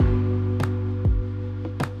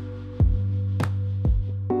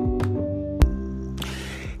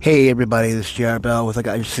Hey everybody, this is J.R. Bell with I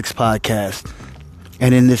Got Your Six podcast.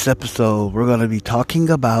 And in this episode, we're going to be talking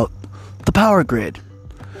about the power grid.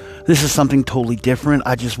 This is something totally different.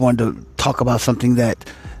 I just wanted to talk about something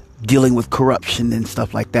that dealing with corruption and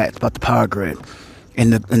stuff like that. It's about the power grid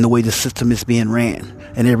and the way the system is being ran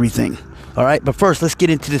and everything. All right, but first, let's get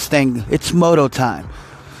into this thing. It's moto time.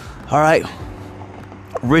 All right.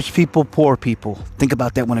 Rich people, poor people. Think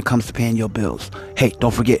about that when it comes to paying your bills. Hey,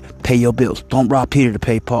 don't forget, pay your bills. Don't rob Peter to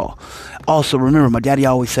pay Paul. Also, remember, my daddy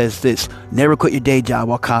always says this: never quit your day job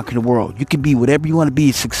while conquering the world. You can be whatever you want to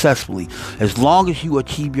be successfully, as long as you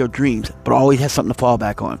achieve your dreams, but always have something to fall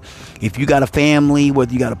back on. If you got a family,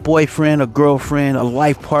 whether you got a boyfriend, a girlfriend, a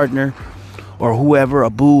life partner, or whoever,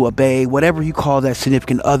 a boo, a bae, whatever you call that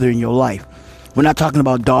significant other in your life. We're not talking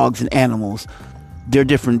about dogs and animals. They're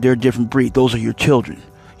different breed. Those are your children.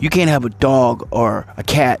 You can't have a dog or a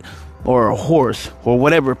cat or a horse or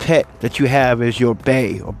whatever pet that you have as your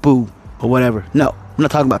bae or boo or whatever. No, I'm not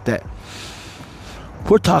talking about that.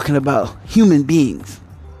 We're talking about human beings,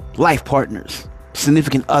 life partners,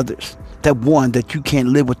 significant others, that one that you can't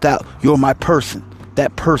live without. You're my person.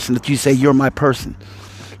 That person that you say you're my person.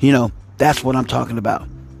 You know, that's what I'm talking about.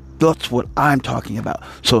 That's what I'm talking about.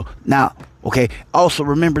 So now, okay, also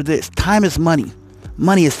remember this: time is money.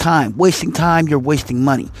 Money is time. Wasting time, you're wasting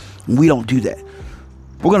money. And we don't do that.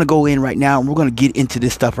 We're going to go in right now and we're going to get into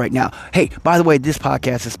this stuff right now. Hey, by the way, this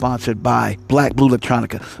podcast is sponsored by Black Blue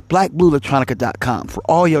Electronica. BlackBlueElectronica.com for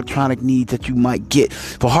all your electronic needs that you might get.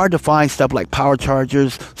 For hard to find stuff like power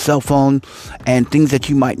chargers, cell phone, and things that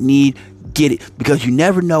you might need, get it. Because you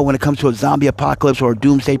never know when it comes to a zombie apocalypse or a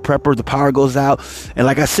doomsday prepper, the power goes out. And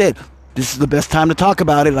like I said, this is the best time to talk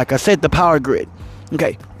about it. Like I said, the power grid.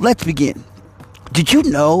 Okay, let's begin. Did you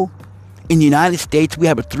know in the United States we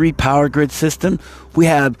have a 3 power grid system? We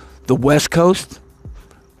have the West Coast,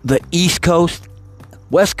 the East Coast,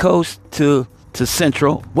 West Coast to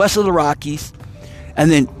Central, west of the Rockies,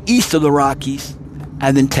 and then east of the Rockies,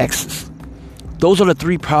 and then Texas. Those are the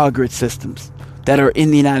 3 power grid systems that are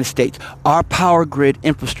in the United States. Our power grid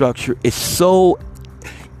infrastructure is so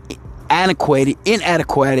inadequate,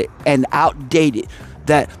 and outdated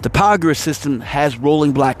that the power grid system has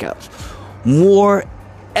rolling blackouts. More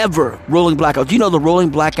ever rolling blackouts. You know, the rolling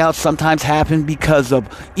blackouts sometimes happen because of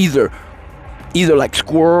either like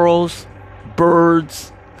squirrels,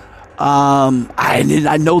 birds.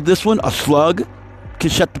 I know this one, a slug can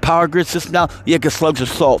shut the power grid system down. Yeah, because slugs are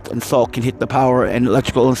salt, and salt can hit the power and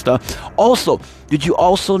electrical and stuff. Also, did you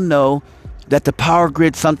also know that the power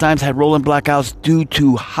grid sometimes had rolling blackouts due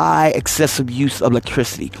to high excessive use of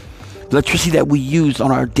electricity? Electricity that we use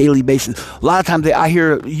on our daily basis. A lot of times I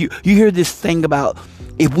hear you hear this thing about,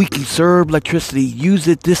 if we conserve electricity, use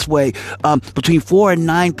it this way. Between 4 and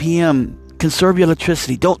 9 p.m., conserve your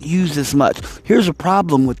electricity. Don't use as much. Here's a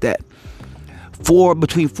problem with that.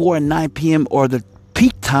 Between 4 and 9 p.m. or the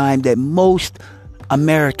peak time that most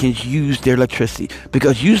Americans use their electricity,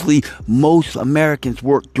 because usually most Americans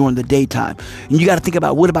work during the daytime. And you got to think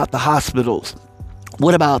about, what about the hospitals?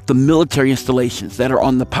 What about the military installations that are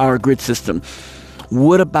on the power grid system?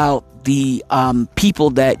 What about the people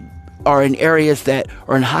that are in areas that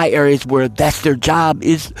are in high areas where that's their job?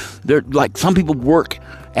 They're like, some people work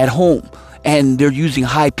at home and they're using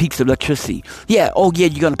high peaks of electricity. Yeah, you're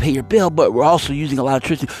going to pay your bill, but we're also using a lot of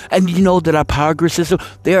electricity. And you know that our power grid system,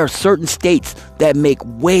 there are certain states that make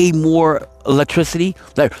way more electricity.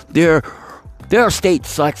 There are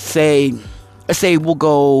states like, let's say we'll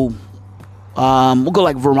go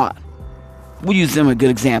like Vermont. We'll use them as a good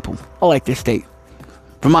example. I like this state.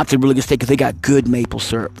 Vermont's a really good state because they got good maple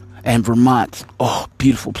syrup. And Vermont's,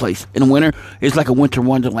 beautiful place. In the winter, it's like a winter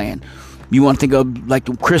wonderland. You want to think of like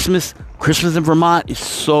Christmas? Christmas in Vermont is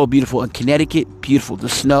so beautiful. In Connecticut, beautiful. The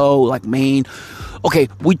snow, like Maine. Okay,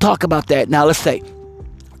 we talk about that. Now, let's say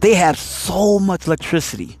they have so much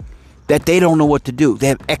electricity that they don't know what to do. They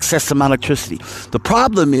have excess amount of electricity. The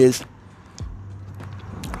problem is,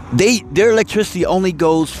 their electricity only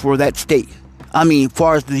goes for that state. I mean, as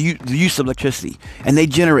far as the use of electricity, and they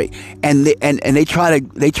generate, and they try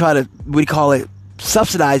to we call it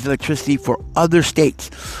subsidize electricity for other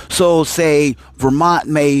states. So, say Vermont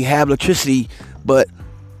may have electricity, but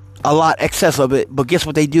a lot excess of it. But guess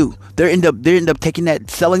what they do? They end up taking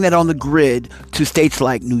that, selling that on the grid to states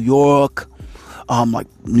like New York,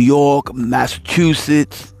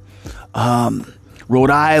 Massachusetts,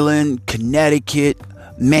 Rhode Island, Connecticut,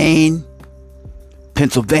 Maine,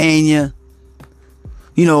 Pennsylvania,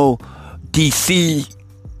 D.C.,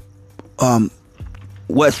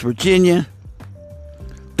 West Virginia.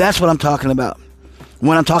 That's what I'm talking about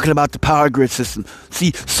when I'm talking about the power grid system.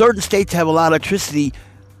 See, certain states have a lot of electricity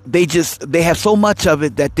they have so much of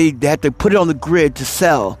it that they have to put it on the grid to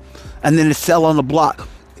sell, and then to sell on the block.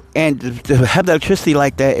 And to have the electricity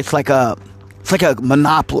like that, it's like a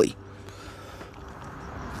monopoly.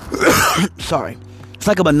 Sorry, it's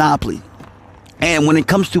like a monopoly. And when it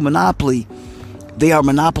comes to monopoly, they are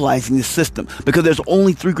monopolizing the system because there's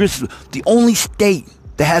only 3 grid systems. The only state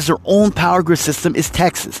that has their own power grid system is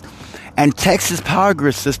Texas, and Texas power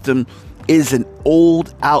grid system is an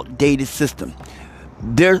old, outdated system.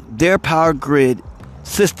 Their power grid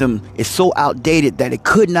system is so outdated that it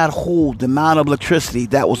could not hold the amount of electricity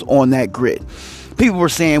that was on that grid. People were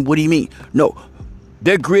saying, what do you mean? No,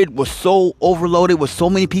 their grid was so overloaded with so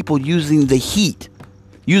many people using the heat,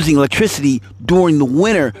 using electricity during the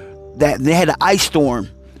winter, that they had an ice storm,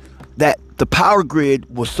 that the power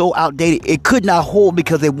grid was so outdated it could not hold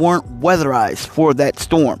because they weren't weatherized for that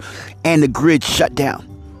storm, and the grid shut down.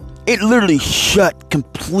 It literally shut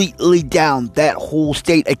completely down that whole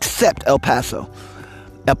state except El Paso.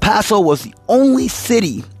 El Paso was the only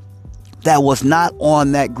city that was not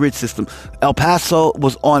on that grid system. El Paso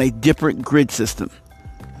was on a different grid system.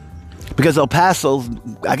 Because El Paso's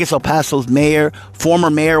mayor,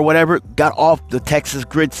 former mayor, whatever, got off the Texas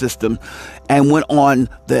grid system and went on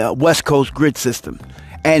the West Coast grid system.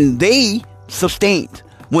 And they sustained.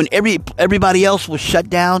 When everybody else was shut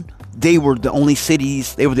down, they were the only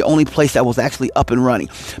cities, they were the only place that was actually up and running.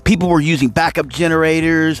 People were using backup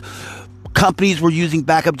generators. Companies were using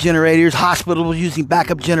backup generators. Hospitals were using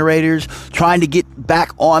backup generators, trying to get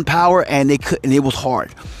back on power, and they couldn't. And it was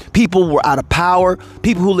hard. People were out of power.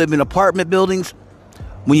 People who live in apartment buildings.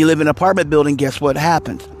 When you live in an apartment building, guess what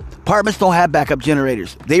happens? Apartments don't have backup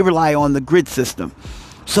generators. They rely on the grid system.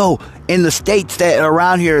 So in the states that are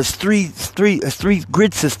around here, is three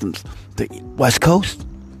grid systems: the West Coast,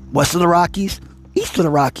 west of the Rockies, east of the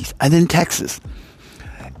Rockies, and then Texas.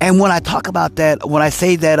 And when I talk about that, when I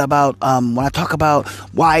say that about, when I talk about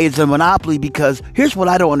why it's a monopoly, because here's what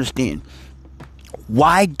I don't understand.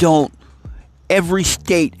 Why don't every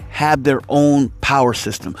state have their own power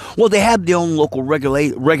system? Well, they have their own local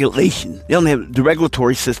regulation. They don't have the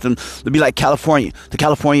regulatory system. It'd be like California, the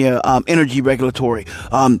California Energy Regulatory,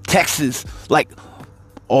 Texas, like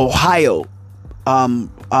Ohio,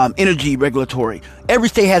 Energy Regulatory. Every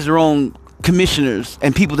state has their own commissioners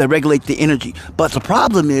and people that regulate the energy. But the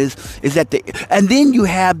problem is that and then you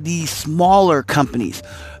have these smaller companies.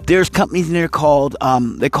 There's companies in there called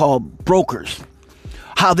they call brokers.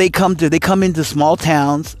 How they come into small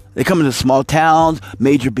towns. They come into small towns,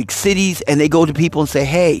 major big cities, and they go to people and say,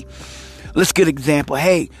 hey, let's get an example.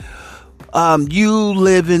 Hey, you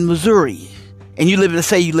live in Missouri, and let's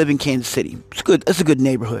say you live in Kansas City. It's good. That's a good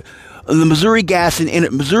neighborhood. The Missouri Gas,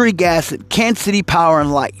 Kansas City Power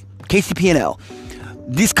and Light, KCP&L.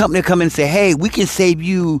 This company come in and say, hey, we can save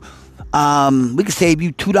you $2. We can save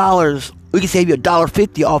you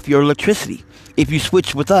 $1.50 off your electricity if you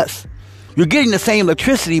switch with us. You're getting the same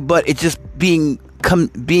electricity, but it's just being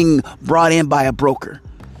brought in by a broker.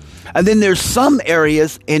 And then there's some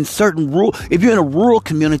areas in certain rural, if you're in a rural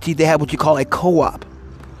community, they have what you call a co-op.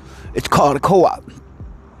 It's called a co-op.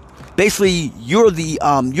 Basically, you're the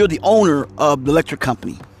owner of the electric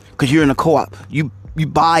company because you're in a co-op. You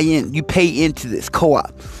buy in, you pay into this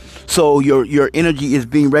co-op. So your energy is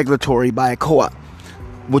being regulatory by a co-op,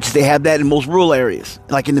 which they have that in most rural areas,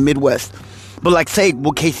 like in the Midwest. But like say,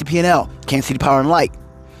 well, KCP&L, Kansas City Power and Light,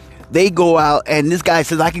 they go out and this guy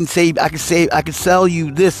says, I can sell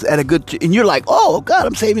you this at a good, and you're like, oh God,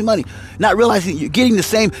 I'm saving money. Not realizing you're getting the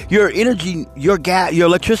same, your energy, your gas, your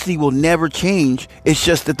electricity will never change. It's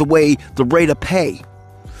just that the rate of pay.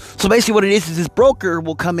 So basically what it is this broker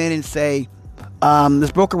will come in and say,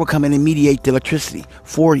 and mediate the electricity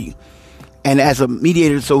for you. And as a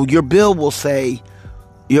mediator, so your bill will say,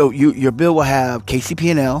 your bill will have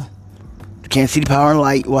KCP&L, the Kansas City Power and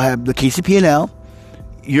Light will have the KCP&L.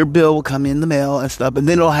 Your bill will come in the mail and stuff, and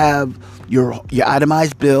then it'll have your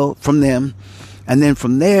itemized bill from them, and then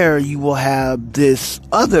from there you will have this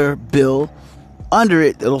other bill under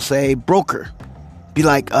it. It'll say broker, be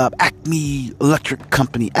like Acme Electric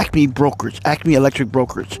Company, Acme Electric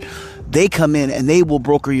Brokerage. They come in and they will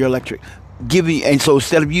broker your electric, and so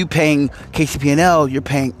instead of you paying KCP&L, you're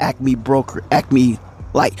paying Acme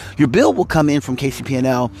Light. Your bill will come in from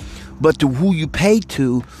KCP&L, but to who you pay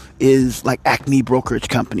to is like Acme Brokerage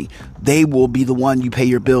Company. They will be the one you pay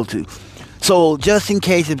your bill to. So just in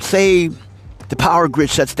case, if say the power grid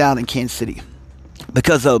shuts down in Kansas City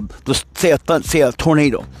because of say a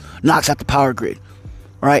tornado knocks out the power grid,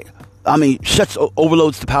 right?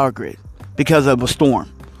 Overloads the power grid because of a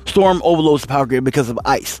storm. Storm overloads the power grid because of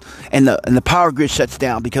ice, and the power grid shuts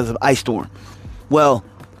down because of ice storm. Well,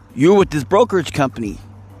 you're with this brokerage company,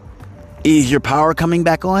 Is your power coming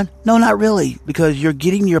back on? No, not really, because you're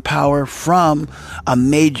getting your power from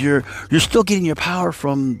you're still getting your power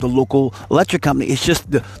from the local electric company. It's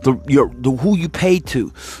just the who you pay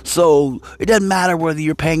to. So it doesn't matter whether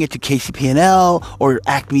you're paying it to KCP&L or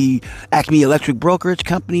Acme Electric Brokerage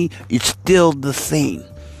Company. It's still the same.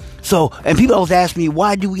 So, and people always ask me,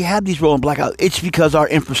 why do we have these rolling blackouts? It's because our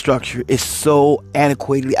infrastructure is so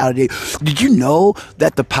antiquated, out of date. Did you know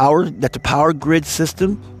that the power grid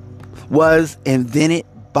system was invented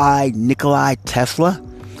by Nikola Tesla?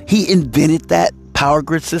 He invented that power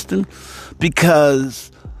grid system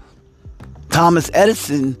because Thomas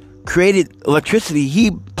Edison created electricity.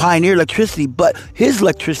 He pioneered electricity, but his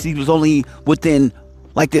electricity was only within,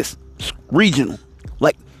 like this, regional.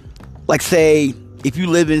 Like say, if you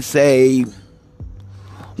live in, say,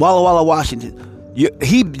 Walla Walla, Washington,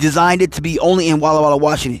 he designed it to be only in Walla Walla,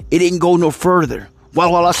 Washington. It didn't go no further.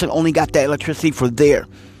 Walla Walla, Washington only got that electricity for there.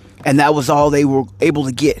 And that was all they were able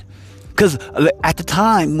to get. Because at the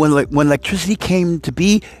time, when electricity came to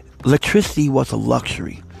be, electricity was a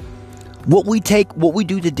luxury. What we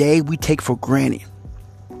do today, we take for granted.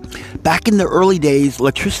 Back in the early days,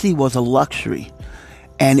 electricity was a luxury.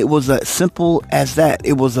 And it was as simple as that.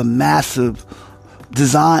 It was a massive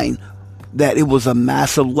design, that it was a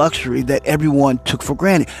massive luxury that everyone took for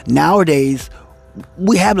granted. Nowadays,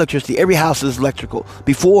 we have electricity. Every house is electrical.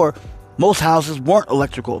 Before, most houses weren't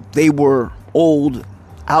electrical. They were old,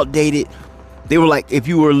 outdated. They were like, if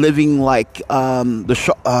you were living like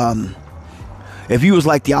if you was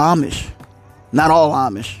like the Amish, not all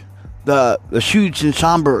Amish, the Schutz and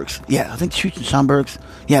Schomburgs. Yeah, I think Schutz and Schomburgs.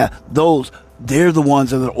 Yeah, they're the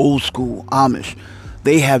ones that are old school Amish.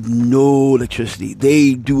 They have no electricity.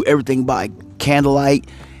 They do everything by candlelight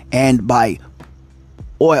and by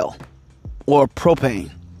oil or propane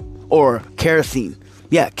or kerosene.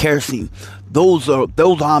 Yeah, kerosene. Those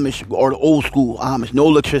Amish are the old school Amish. No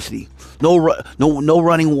electricity. No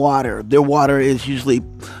running water. Their water is usually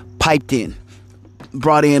piped in,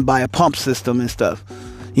 brought in by a pump system and stuff.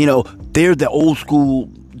 You know, they're the old school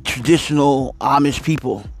traditional Amish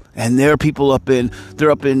people, and they're people up there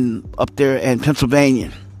in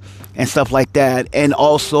Pennsylvania and stuff like that, and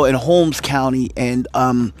also in Holmes County and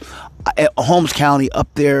Holmes County up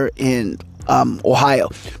there in Ohio.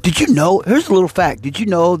 Did you know? Here's a little fact. Did you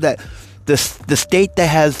know that the state that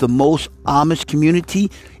has the most Amish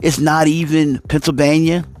community is not even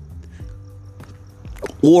Pennsylvania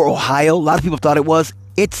or Ohio? A lot of people thought it was.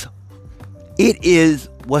 It is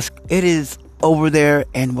over there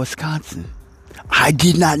in Wisconsin. I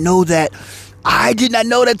did not know that. I did not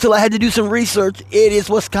know that until I had to do some research. It is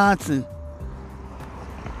Wisconsin.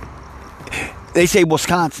 They say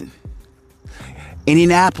Wisconsin,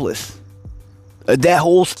 Indianapolis. That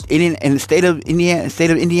whole in the state of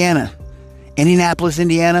Indiana, Indianapolis,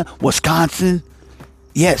 Indiana, Wisconsin.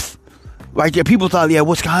 Yes, right there. People thought, yeah,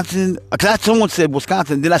 Wisconsin. Because someone said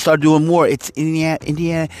Wisconsin. Then I started doing more. It's Indiana.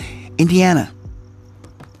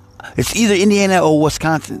 It's either Indiana or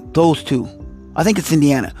Wisconsin. Those two. I think it's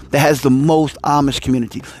Indiana that has the most Amish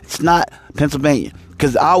community. It's not Pennsylvania,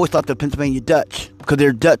 because I always thought the Pennsylvania Dutch, because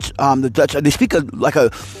they're Dutch. The Dutch, they speak like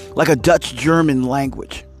a Dutch German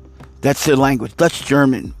language. That's their language. Dutch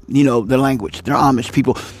German, their language. They're Amish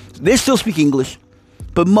people. They still speak English,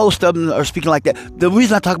 but most of them are speaking like that. The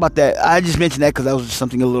reason I talk about that, I just mentioned that because that was just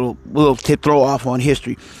something a little tip throw off on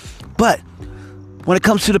history. But when it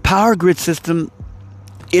comes to the power grid system,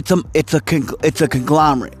 it's a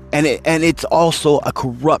conglomerate, and it's also a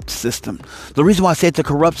corrupt system. The reason why I say it's a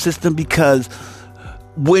corrupt system, because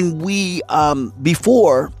when we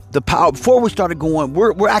before we started going,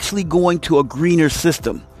 we're actually going to a greener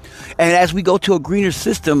system. And as we go to a greener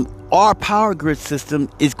system, our power grid system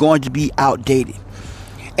is going to be outdated.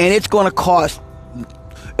 And it's going to cost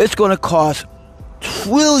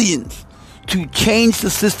trillions to change the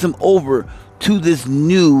system over to this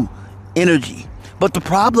new energy. But the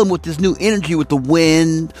problem with this new energy, with the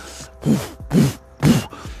wind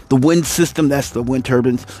system, that's the wind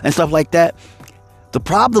turbines and stuff like that, the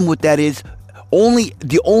problem with that is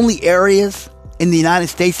the only areas in the United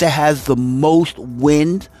States that has the most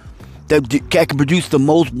wind, that can produce the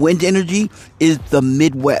most wind energy, is the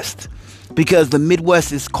Midwest. Because the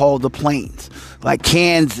Midwest is called the plains, like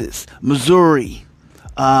Kansas, Missouri,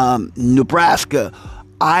 Nebraska,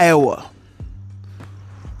 Iowa,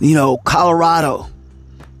 Colorado.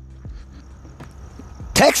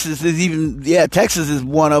 Texas is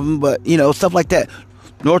one of them, but stuff like that.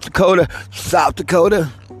 North Dakota, South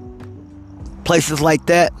Dakota, places like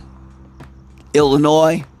that.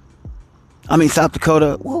 South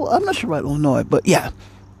Dakota. Well, I'm not sure about Illinois, but yeah.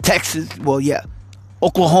 Texas, well, yeah.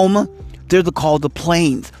 Oklahoma. they're called the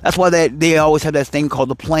plains. That's why they always have that thing called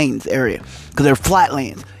the plains area, because they're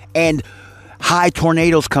flatlands, and high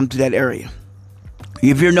tornadoes come to that area.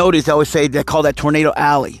 If you notice, I always say they call that tornado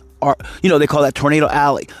alley, or they call that tornado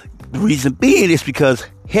alley. The reason being is because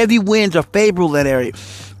heavy winds are favorable in that area,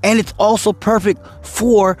 and it's also perfect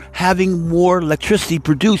for having more electricity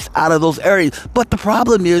produced out of those areas. But the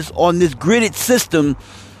problem is, on this gridded system,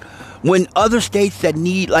 when other states that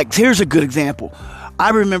need, like, here's a good example. I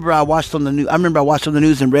remember I watched on the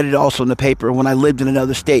news and read it also in the paper when I lived in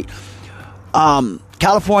another state.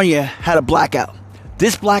 California had a blackout.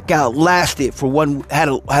 This blackout lasted for had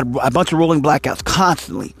a bunch of rolling blackouts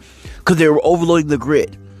constantly because they were overloading the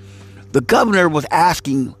grid. The governor was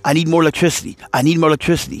asking, I need more electricity. I need more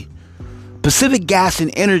electricity. Pacific Gas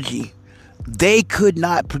and Energy, they could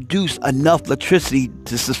not produce enough electricity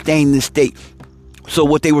to sustain this state. So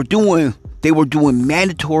what they were doing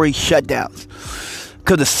mandatory shutdowns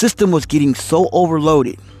because the system was getting so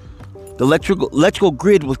overloaded. The electrical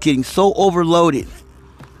grid was getting so overloaded.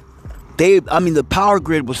 The power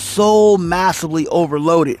grid was so massively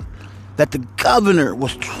overloaded that the governor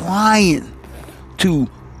was trying to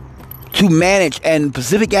manage, and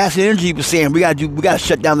Pacific Gas and Energy was saying we gotta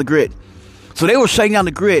shut down the grid. So they were shutting down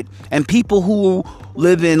the grid, and people who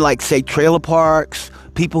live in, like, say, trailer parks,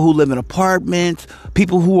 people who live in apartments,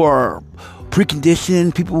 people who are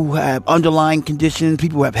preconditioned, people who have underlying conditions,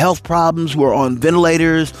 people who have health problems, who are on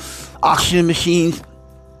ventilators, oxygen machines,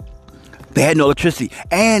 they had no electricity.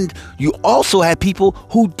 And you also had people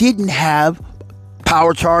who didn't have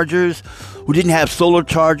power chargers, who didn't have solar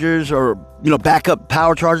chargers or backup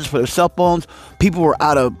power chargers for their cell phones. People were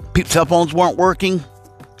cell phones weren't working.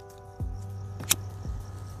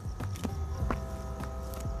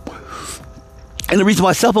 And the reason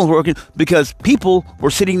why cell phones were working, because people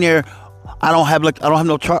were sitting there. I don't have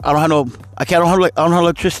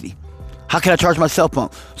electricity. How can I charge my cell phone?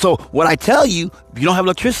 So what I tell you, if you don't have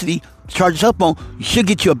electricity to charge your cell phone, you should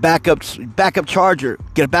get you a backup charger.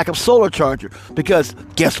 Get a backup solar charger, because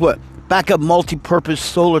guess what? Backup multi-purpose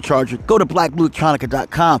solar charger. Go to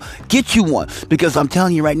blackbluelectronica.com. Get you one, because I'm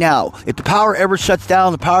telling you right now, if the power ever shuts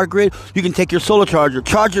down, the power grid, you can take your solar charger,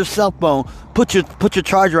 charge your cell phone, put your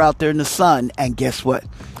charger out there in the sun, and guess what?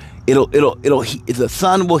 The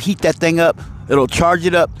sun will heat that thing up. It'll charge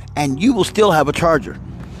it up, and you will still have a charger.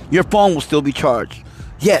 Your phone will still be charged.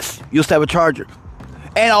 Yes, you'll still have a charger.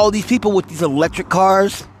 And all these people with these electric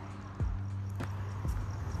cars,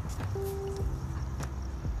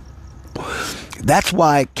 that's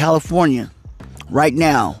why California, right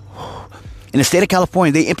now, in the state of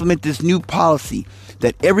California, they implement this new policy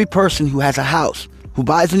that every person who has a house, who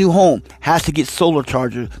buys a new home, has to get solar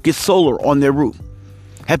on their roof.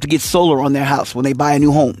 Have to get solar on their house when they buy a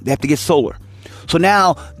new home. They have to get solar. So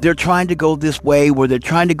now they're trying to go this way, where they're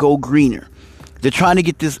trying to go greener. They're trying to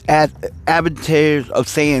get this advantage of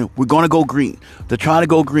saying we're going to go green. They're trying to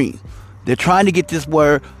go green. They're trying to get this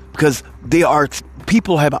where, because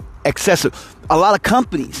people have excessive. A lot of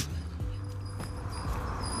companies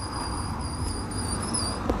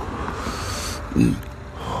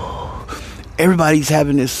everybody's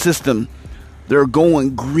having this system. They're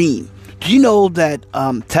going green. Do you know that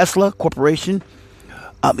Tesla Corporation,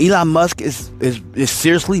 Elon Musk is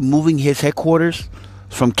seriously moving his headquarters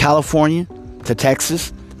from California to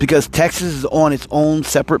Texas, because Texas is on its own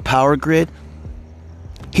separate power grid?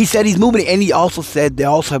 He said he's moving it, and he also said they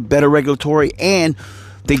also have better regulatory, and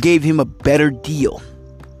they gave him a better deal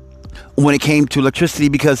when it came to electricity,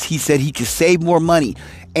 because he said he could save more money.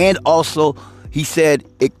 And also, he said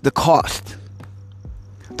the cost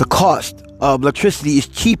of electricity is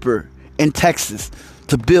cheaper in Texas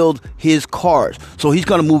to build his cars. So he's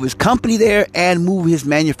going to move his company there and move his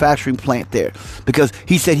manufacturing plant there, because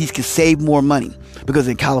he said he can save more money. Because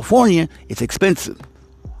in California, it's expensive.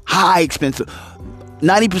 High expensive.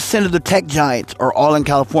 90% of the tech giants are all in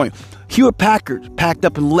California. Hewlett Packard packed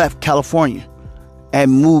up and left California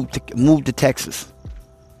and moved to Texas.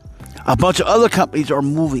 A bunch of other companies are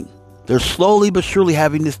moving. They're slowly but surely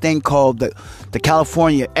having this thing called the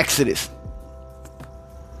California Exodus.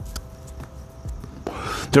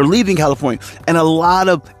 They're leaving California. And a lot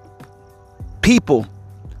of people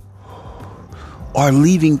are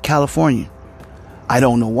leaving California. I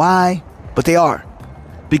don't know why, but they are.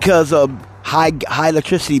 Because of high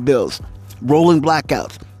electricity bills, rolling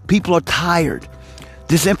blackouts. People are tired.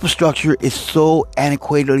 This infrastructure is so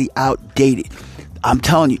antiquatedly outdated. I'm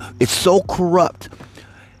telling you, it's so corrupt.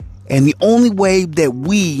 And the only way that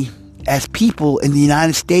we, as people in the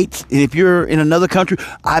United States, and if you're in another country,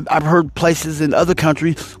 I've heard places in other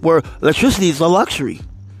countries where electricity is a luxury.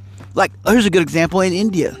 Like, here's a good example in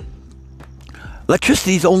India.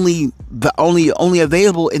 Electricity is only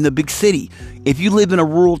available in the big city. If you live in a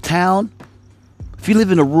rural town, if you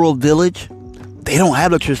live in a rural village, they don't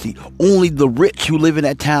have electricity. Only the rich who live in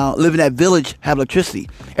that town, live in that village, have electricity.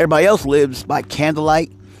 Everybody else lives by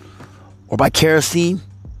candlelight, or by kerosene,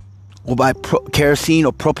 or by kerosene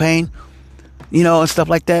or propane, and stuff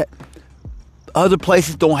like that. Other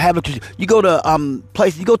places don't have electricity. You go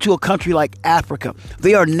to a country like Africa.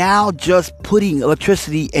 They are now just putting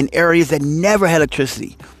electricity in areas that never had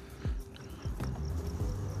electricity.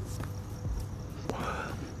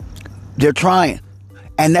 They're trying.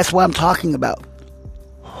 And that's what I'm talking about.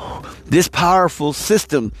 This powerful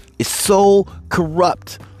system is so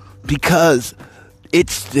corrupt because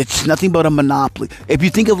it's nothing but a monopoly. If you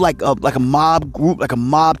think of like a mob group, like a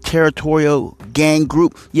mob territorial gang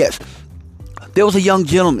group, yes. There was a young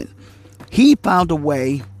gentleman. He found a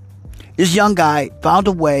way. This young guy found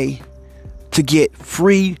a way to get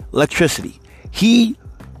free electricity. He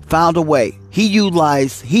found a way. He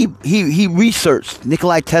utilized. He researched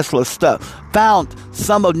Nikola Tesla's stuff. Found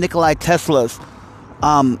some of Nikola Tesla's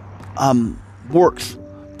works.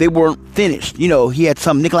 They weren't finished. He had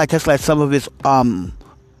Nikola Tesla had some of his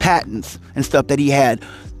patents and stuff that he had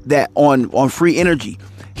that on free energy.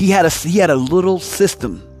 He had a little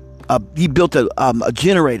system. He built a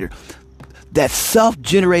generator that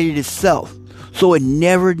self-generated itself, so it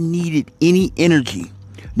never needed any energy,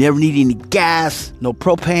 never needed any gas, no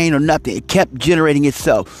propane or nothing. It kept generating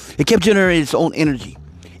itself. It kept generating its own energy.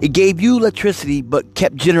 It gave you electricity, but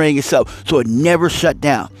kept generating itself, so it never shut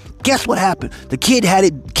down. Guess what happened? The kid had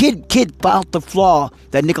it. Kid found the flaw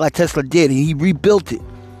that Nikola Tesla did, and he rebuilt it.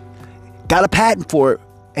 Got a patent for it,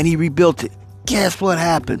 and he rebuilt it. Guess what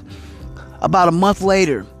happened? About a month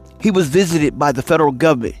later, he was visited by the federal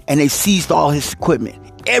government, and they seized all his equipment,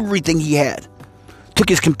 everything he had. Took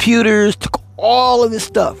his computers, took all of his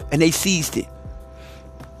stuff, and they seized it.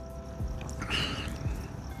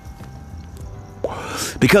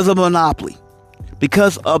 Because of monopoly,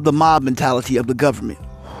 because of the mob mentality of the government,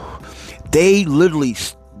 they literally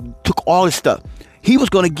took all his stuff. He was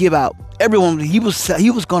going to give out everyone. He was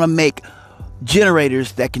going to make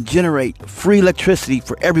generators that can generate free electricity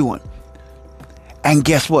for everyone. And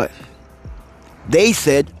guess what? They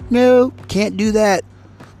said, no, can't do that.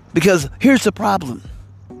 Because here's the problem.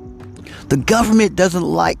 The government doesn't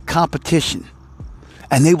like competition.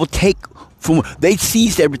 And they will take they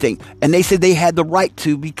seized everything. And they said they had the right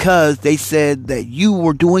to, because they said that you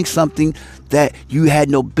were doing something that you had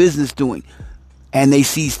no business doing. And they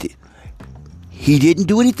seized it. He didn't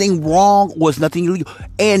do anything wrong, was nothing illegal.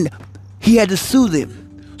 And he had to sue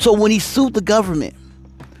them. So when he sued the government,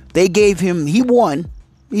 they gave him, he won.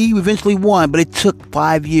 He eventually won, but it took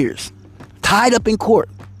 5 years. Tied up in court.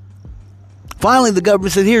 Finally, the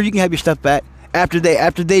government said, here, you can have your stuff back. After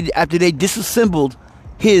they disassembled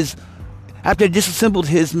his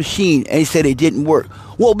machine, and he said it didn't work.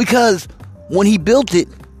 Well, because when he built it,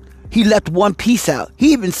 he left one piece out.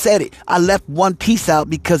 He even said it. I left one piece out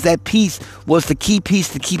because that piece was the key piece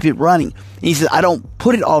to keep it running. And he said, I don't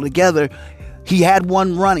put it all together. He had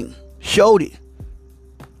one running, showed it,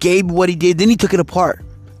 gave what he did. Then he took it apart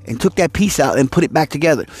and took that piece out and put it back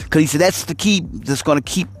together. Because he said, that's the key that's going to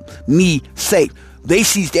keep me safe. They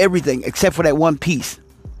seized everything except for that one piece.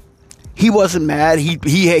 He wasn't mad. He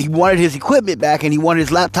wanted his equipment back, and he wanted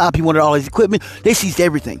his laptop. He wanted all his equipment. They seized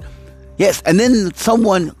everything. Yes, and then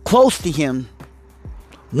someone close to him,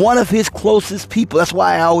 one of his closest people, that's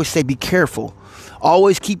why I always say be careful.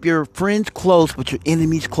 Always keep your friends close, but your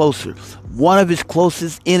enemies closer. One of his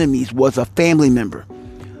closest enemies was a family member.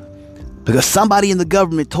 Because somebody in the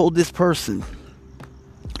government told this person,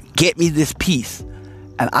 get me this piece,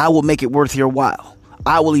 and I will make it worth your while.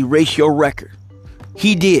 I will erase your record.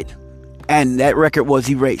 He did. And that record was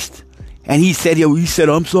erased. And he said,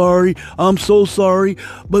 I'm sorry. I'm so sorry.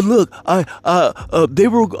 But look, I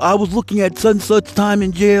was looking at such and such time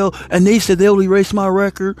in jail, and they said they'll erase my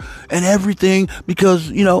record and everything because,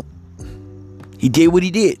 he did what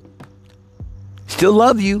he did. Still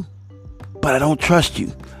love you, but I don't trust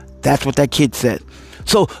you. That's what that kid said.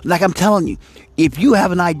 So, like I'm telling you, if you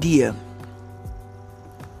have an idea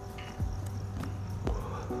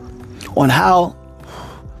on how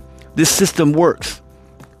this system works,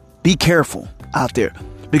 be careful out there,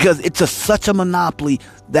 because it's such a monopoly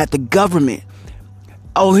that the government.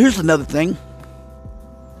 Oh, here's another thing.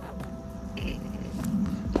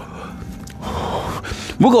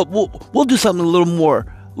 We'll do something a little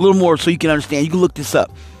more so you can understand. You can look this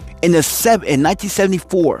up. In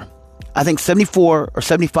 1974, I think 74 or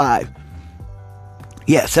 75.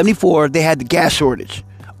 Yeah, 74. They had the gas shortage.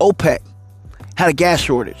 OPEC had a gas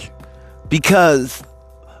shortage because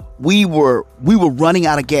we were running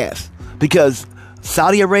out of gas because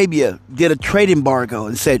Saudi Arabia did a trade embargo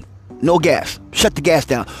and said, no gas, shut the gas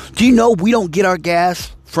down. Do you know we don't get our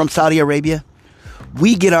gas from Saudi Arabia?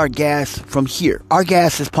 We get our gas from here. Our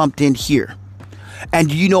gas is pumped in here. And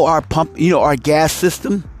do you know our gas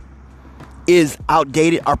system is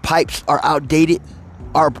outdated. Our pipes are outdated.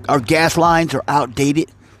 Our gas lines are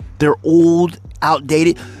outdated. They're old,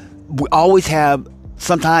 outdated.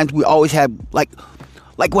 Sometimes we always have like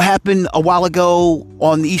what happened a while ago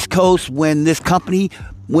on the East Coast when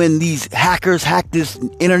these hackers hacked this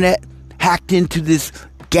internet, hacked into this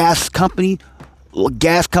gas company's,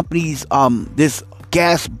 this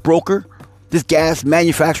gas broker, this gas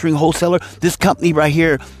manufacturing wholesaler. This company right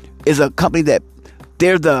here is a company that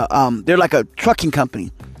they're like a trucking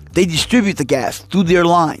company. They distribute the gas through their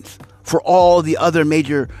lines for all the other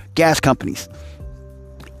major gas companies.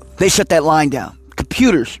 They shut that line down.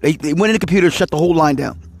 Computers, they went into computers, shut the whole line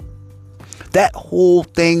down. That whole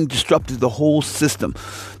thing disrupted the whole system.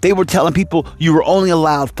 They were telling people you were only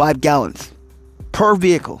allowed 5 gallons per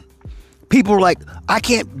vehicle. People were like, I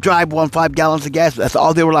can't drive 5 gallons of gas. That's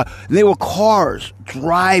all they were allowed. And there were cars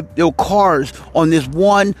on this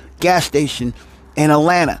one gas station in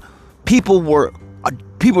Atlanta. People were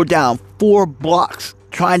down 4 blocks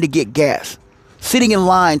trying to get gas, sitting in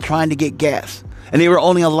line trying to get gas. And they were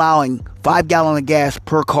only allowing 5 gallons of gas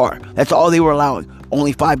per car. That's all they were allowing,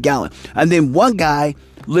 only 5 gallons. And then one guy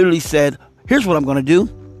literally said, here's what I'm going to do.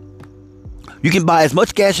 You can buy as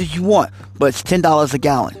much gas as you want, but it's $10 a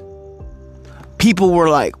gallon. People were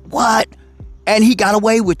like, what? And he got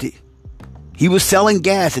away with it. He was selling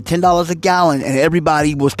gas at $10 a gallon, and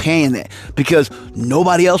everybody was paying that because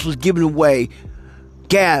nobody else was giving away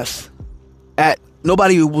gas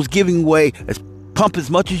nobody was giving away pump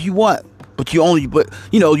as much as you want. But you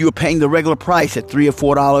were paying the regular price at $3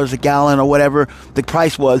 or $4 a gallon or whatever the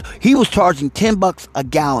price was. He was charging $10 a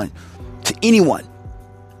gallon to anyone.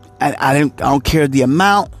 And I don't care the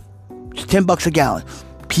amount, it's $10 a gallon.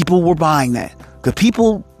 People were buying that. Because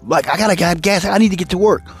people, like, I gotta have gas, I need to get to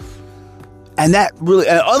work. And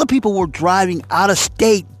other people were driving out of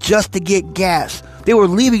state just to get gas. They were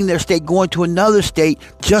leaving their state, going to another state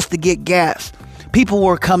just to get gas. People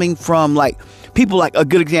were coming from, a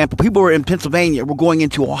good example, people were in Pennsylvania, were going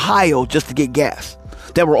into Ohio just to get gas.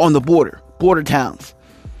 That were on the border towns.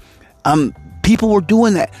 People were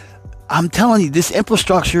doing that. I'm telling you, this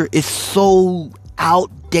infrastructure is so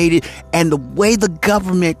outdated, and the way the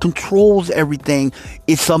government controls everything,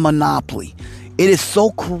 it's a monopoly. It is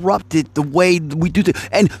so corrupted the way we do things.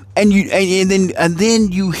 And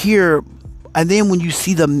then you hear, and then when you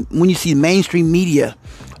see mainstream media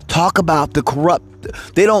talk about the corrupt,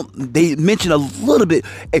 they mention a little bit.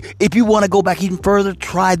 If you want to go back even further,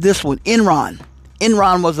 try this one. Enron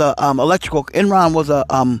was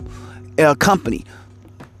a company.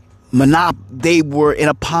 They were in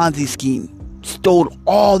a Ponzi scheme, stole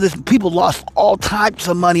all this. People lost all types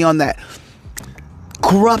of money on that.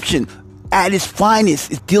 Corruption at its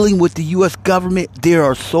finest is dealing with the U.S. government. They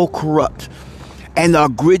are so corrupt, and our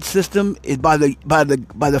grid system is by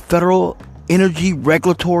the federal energy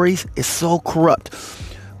regulatories is so corrupt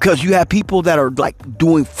because you have people that are like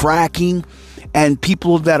doing fracking, and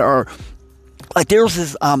people that are like there was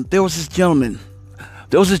this gentleman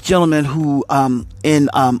who in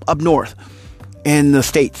up north in the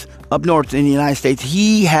States, up north in the United States,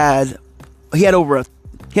 he had over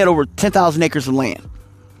 10,000 acres of land.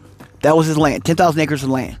 That was his land, 10,000 acres of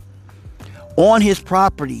land. On his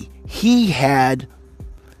property, he had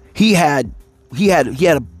a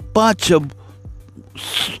bunch of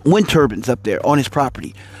wind turbines up there on his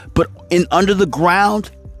property, but under the ground,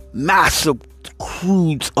 massive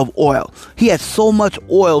crudes of oil. He had so much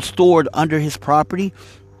oil stored under his property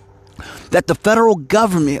that the federal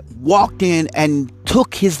government walked in and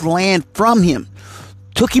took his land from him.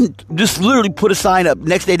 Just literally put a sign up.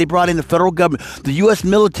 Next day they brought in the federal government, the U.S.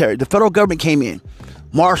 military, the federal government came in,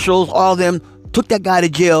 marshals, all of them, took that guy to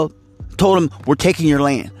jail, told him, we're taking your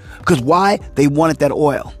land. Because why? They wanted that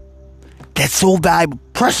oil. That's so valuable,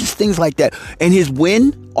 precious things like that. And his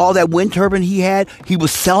all that wind turbine he had, he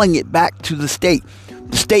was selling it back to the state.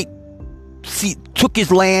 The state took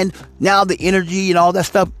his land. Now the energy and all that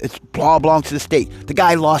stuff, it's all belongs to the state. The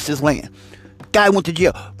guy lost his land. Guy went to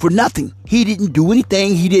jail for nothing. He didn't do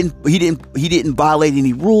anything. He didn't violate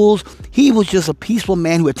any rules. He was just a peaceful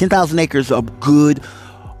man who had 10,000 acres of good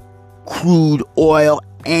crude oil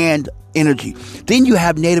and energy. Then you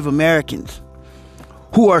have Native Americans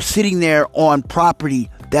who are sitting there on property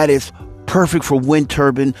that is perfect for wind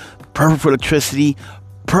turbine, perfect for electricity,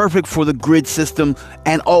 perfect for the grid system,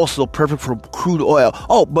 and also perfect for crude oil.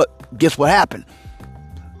 Oh, but guess what happened?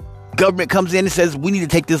 government comes in and says, we need to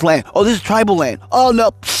take this land. Oh, this is tribal land. Oh, no.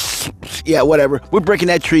 Yeah, whatever. We're breaking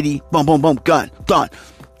that treaty. Boom, boom, boom. Gun. Done.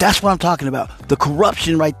 That's what I'm talking about. The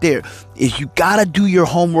corruption right there is you got to do your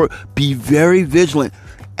homework. Be very vigilant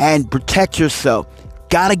and protect yourself.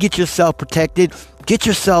 Got to get yourself protected. Get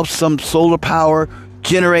yourself some solar power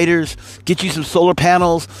generators. Get you some solar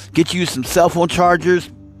panels. Get you some cell phone chargers.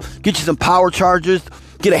 Get you some power chargers.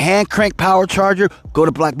 Get a hand crank power charger. Go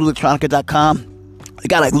to blackblueelectronica.com. They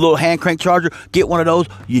got a little hand crank charger. Get one of those.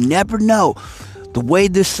 You never know. The way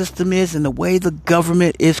this system is and the way the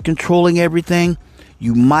government is controlling everything,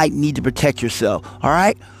 you might need to protect yourself. All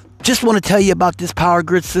right? Just want to tell you about this power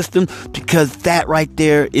grid system because that right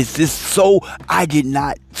there is just so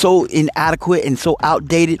inadequate and so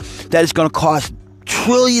outdated that it's going to cost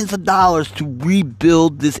trillions of dollars to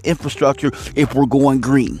rebuild this infrastructure if we're going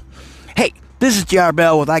green. Hey, this is JR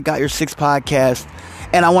Bell with I Got Your Six podcast.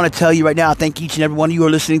 And I want to tell you right now, I thank each and every one of you who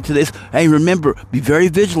are listening to this. And remember, be very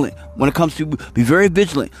vigilant when it comes to be very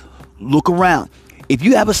vigilant. Look around. If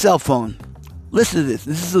you have a cell phone, listen to this.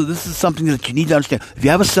 This is something that you need to understand. If you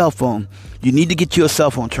have a cell phone, you need to get you a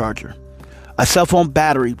cell phone charger, a cell phone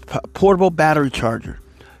battery, portable battery charger.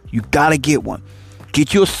 You got to get one.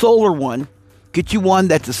 Get you a solar one. Get you one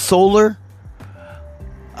that's a solar,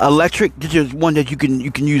 electric. Get you one that you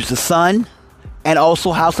can use the sun and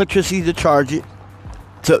also house electricity to charge it.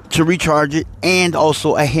 To recharge it, and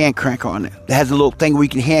also a hand crank on it. It has a little thing where you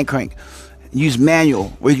can hand crank. Use manual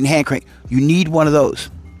where you can hand crank. You need one of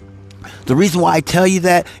those. The reason why I tell you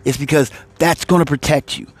that is because that's going to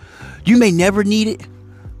protect you. You may never need it.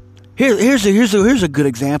 Here's a good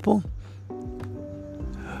example.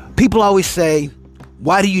 People always say,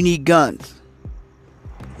 why do you need guns?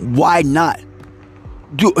 Why not?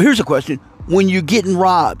 Here's a question. When you're getting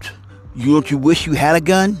robbed, don't you wish you had a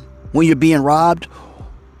gun when you're being robbed?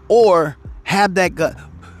 Or have that gun.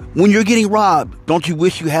 When you're getting robbed, don't you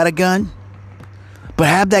wish you had a gun? But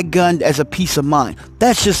have that gun as a peace of mind.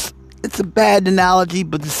 It's a bad analogy,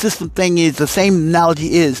 but the system thing is, the same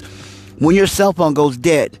analogy is, when your cell phone goes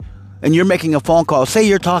dead and you're making a phone call, say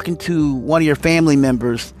you're talking to one of your family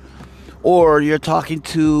members, or you're talking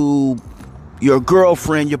to your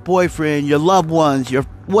girlfriend, your boyfriend, your loved ones, your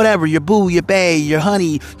whatever, your boo, your bae, your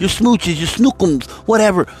honey, your smooches, your snookums,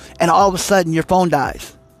 whatever, and all of a sudden your phone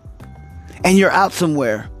dies. And you're out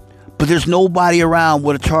somewhere, but there's nobody around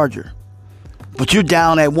with a charger. But you're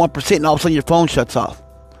down at 1% and all of a sudden your phone shuts off.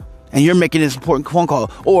 And you're making this important phone call.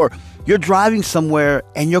 Or you're driving somewhere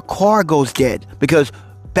and your car goes dead because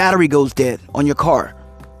battery goes dead on your car.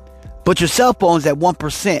 But your cell phone's at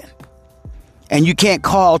 1%. And you can't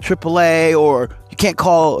call AAA or you can't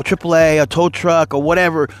call AAA, a tow truck or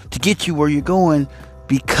whatever to get you where you're going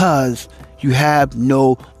because you have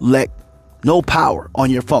no power on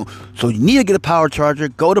your phone. So you need to get a power charger.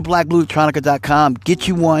 Go to blackblueelectronica.com. Get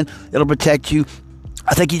you one. It'll protect you.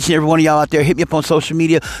 I thank each and every one of y'all out there. Hit me up on social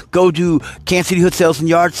media. Go do Kansas City Hood Sales and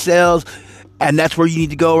Yard Sales. And that's where you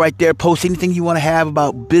need to go right there. Post anything you want to have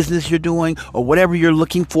about business you're doing or whatever you're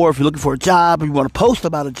looking for. If you're looking for a job or you want to post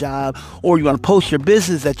about a job or you want to post your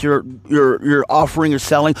business that you're offering or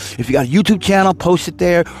selling. If you got a YouTube channel, post it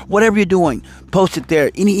there. Whatever you're doing, post it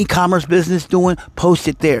there. Any e-commerce business doing, post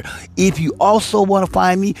it there. If you also want to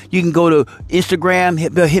find me, you can go to Instagram.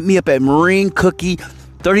 Hit me up at Marine Cookie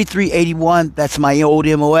 3381. That's my old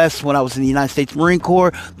MOS when I was in the United States Marine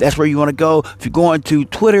Corps. That's where you want to go. If you're going to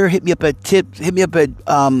Twitter, hit me up at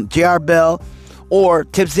JR Bell or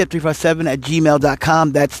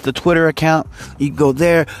tipzip357@gmail.com. That's the Twitter account. You can go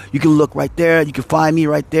there. You can look right there. You can find me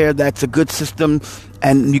right there. That's a good system,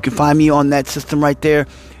 and you can find me on that system right there.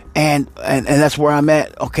 And that's where I'm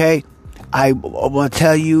at. Okay, I want to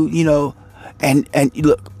tell you, and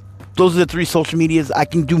look. Those are the 3 social medias. I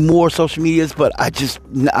can do more social medias, but I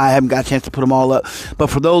haven't got a chance to put them all up. But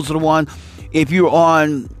for those are the one, if you're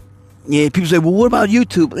on, people say, well, what about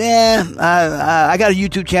YouTube? I got a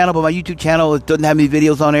YouTube channel, but my YouTube channel doesn't have any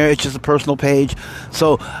videos on there. It's just a personal page.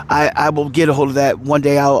 So I will get a hold of that. One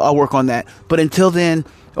day I'll work on that. But until then,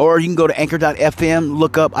 or you can go to anchor.fm,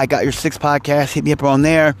 look up I Got Your Six podcast, hit me up on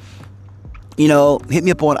there. Hit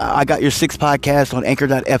me up on I Got Your Six podcast on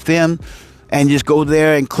anchor.fm. And just go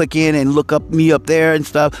there and click in and look up me up there and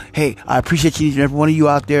stuff. Hey, I appreciate each and every one of you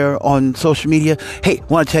out there on social media. Hey, I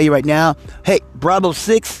want to tell you right now. Hey, Bravo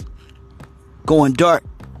 6 going dark.